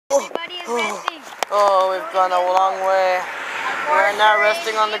Oh, we've gone a long way. We are now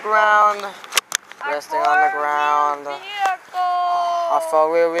resting on the ground. Resting on the ground. Our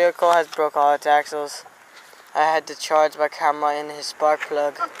four-wheel vehicle has broke all its axles. I had to charge my camera in his spark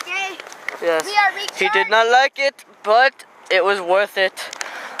plug. Okay. Yes. He did not like it, but it was worth it.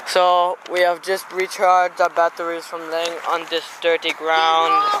 So we have just recharged our batteries from laying on this dirty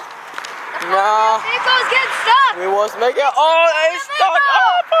ground. No. Vehicles get stuck. We was making. Oh, it's stuck.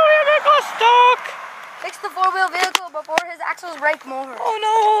 Oh, four-wheel vehicle stuck. Fix the four-wheel vehicle before his axles break more. Oh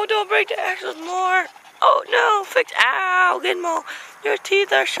no! Don't break the axles more. Oh no! Fix. Ow! Gizmo, your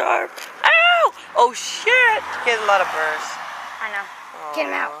teeth are sharp. Ow! Oh shit! He has a lot of burrs. I know. Oh. Get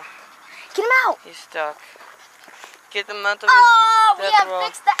him out. Get him out. He's stuck. Get them out of his we have roll.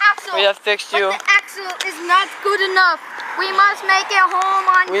 fixed the axle. We have fixed you. But the axle is not good enough. We must make it home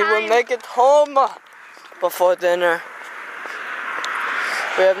on time. We will make it home before dinner.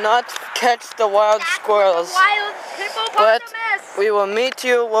 We have not catch the wild squirrels. Wild But we will meet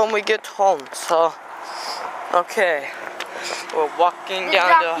you when we get home. So, okay. We're walking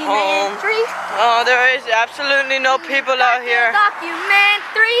down to home. Oh, there is absolutely no people out here.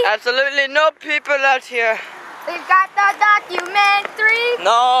 Documentary. Absolutely no people out here. We've got the documentary.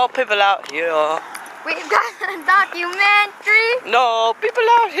 No people out here. We've got the documentary. No people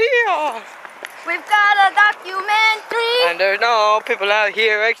out here. We've got a documentary. And there's no people out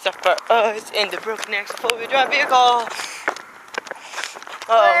here except for us in the broken axle four-wheel drive vehicle.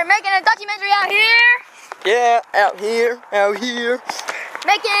 We're making a documentary out here. Yeah, out here, out here.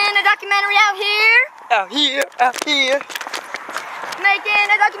 Making a documentary out here. Out here, out here. Making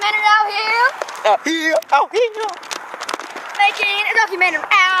a documentary out here. Out here, out here. Making a documentary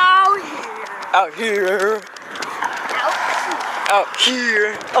out here. Out here. Out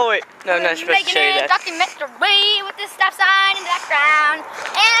here. Oh wait, no, I'm not supposed to say that. Making a documentary with the stop sign in the background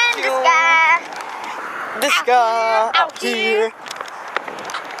and the sky. The sky out here.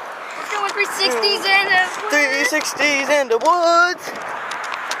 We're doing 360s in the woods. 360s in the woods.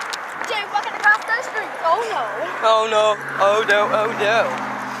 Jay walking across the street. Oh no. Oh no. Oh no. Oh no.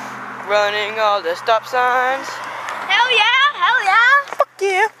 Running all the stop signs. Hell yeah. Hell yeah. Fuck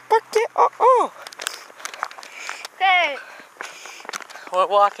yeah. Fuck yeah. Okay. We're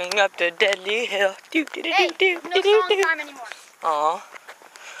walking up the deadly hill. Hey, no song time anymore. Aw.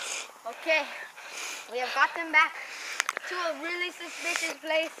 Okay, we have got them back to a really suspicious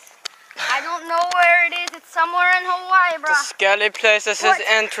place. I don't know where it is. It's somewhere in Hawaii, bro. The scary place is his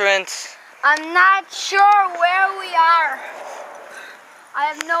entrance. I'm not sure where we are. I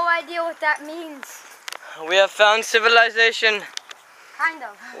have no idea what that means. We have found civilization. Kind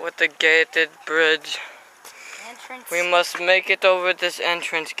of. With the gated bridge. Entrance. We must make it over this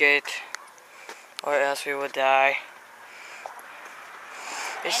entrance gate, or else we will die.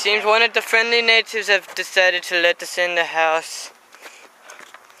 It seems one of the friendly natives have decided to let us in the house.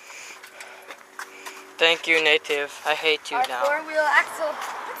 Thank you, native. I hate you now. Our four-wheel axle.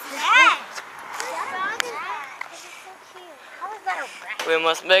 What's that? How is that a rat? We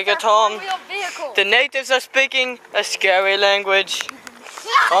must make it home. Four-wheel vehicle. The natives are speaking a scary language.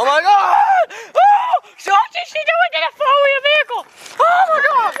 Oh my god! Oh! So what is she doing in a four-wheel vehicle? Oh my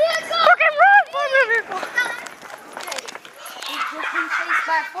god! Fucking run, four-wheel vehicle! We've just been chased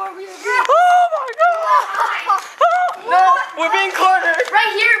by a four-wheel vehicle. Oh my god! Oh, no! We're being cornered!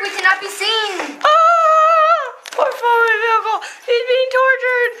 Right here, we cannot be seen. Ah! Poor four-wheel vehicle! He's being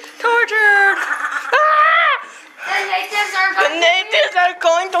tortured! Tortured! Ah! The natives are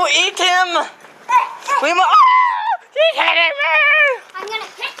going to eat him! We must. Ah! He's hitting me! I'm gonna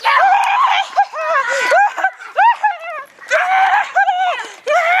kick you!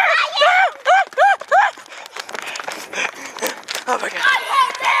 Oh my god.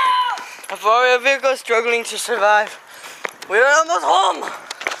 A four-wheel vehicle is struggling to survive. We're almost home!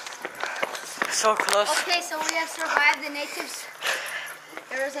 So close. Okay, so we have survived the natives.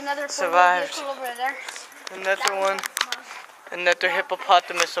 There is another Survived. vehicle over there. Another one. Another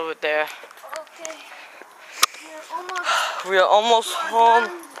hippopotamus over there. Okay. We are almost home.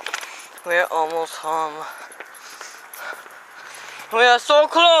 We are almost home. We are so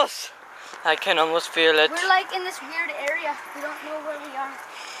close. I can almost feel it. We're like in this weird area. We don't know where we are.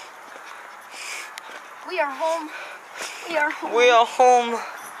 We are home. We are home. We are home.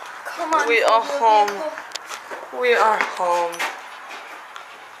 Come on. We are home. We are home.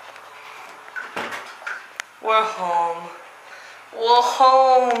 We're home. We're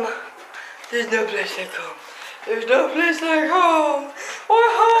home. There's no place like home. There's no place like home.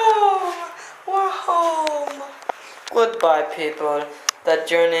 We're home. We're home. Goodbye, people. That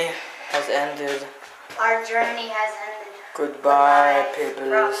journey has ended. Our journey has ended. Goodbye,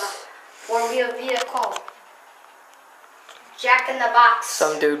 peoples. Or be a vehicle. Jack in the Box.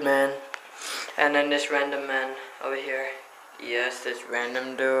 Some dude, man. And then this random man over here. Yes, this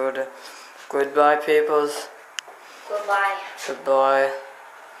random dude. Goodbye, peoples. Goodbye. Goodbye.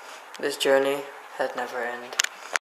 This journey had never ended.